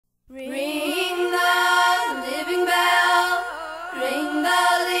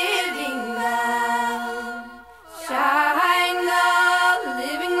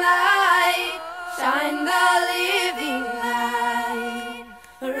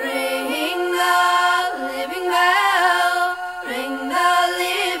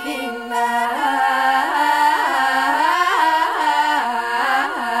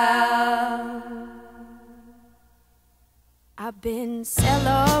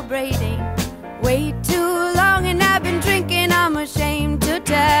celebrating way too long, and I've been drinking, I'm ashamed to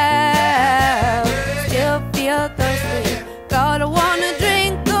tell. Still feel thirsty, God, I wanna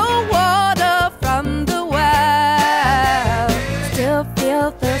drink the water from the well. Still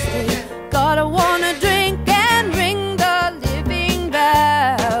feel thirsty, God, I wanna drink and ring the living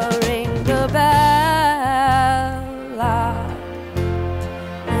bell. Ring the bell, Lord.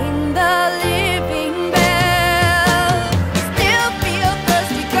 Ring the living bell. Still feel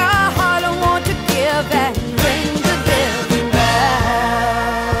thirsty, God, I want to give and ring the living bell.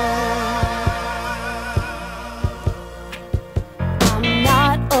 I'm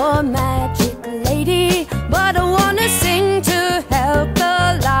not a magic lady, but I wanna sing to help the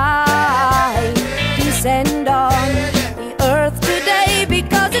light descend on the earth today,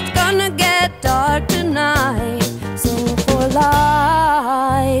 because it's gonna get dark tonight. Sing for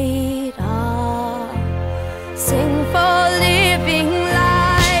light, sing for living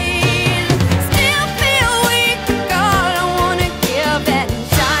light. Still feel weak, God, I wanna give and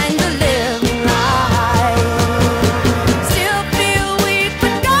shine the living light. Still feel weak,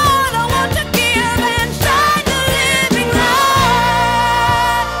 but God, I want to give and shine the living light.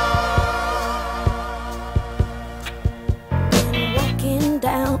 Been walking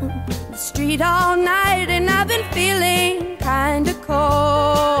down the street all night,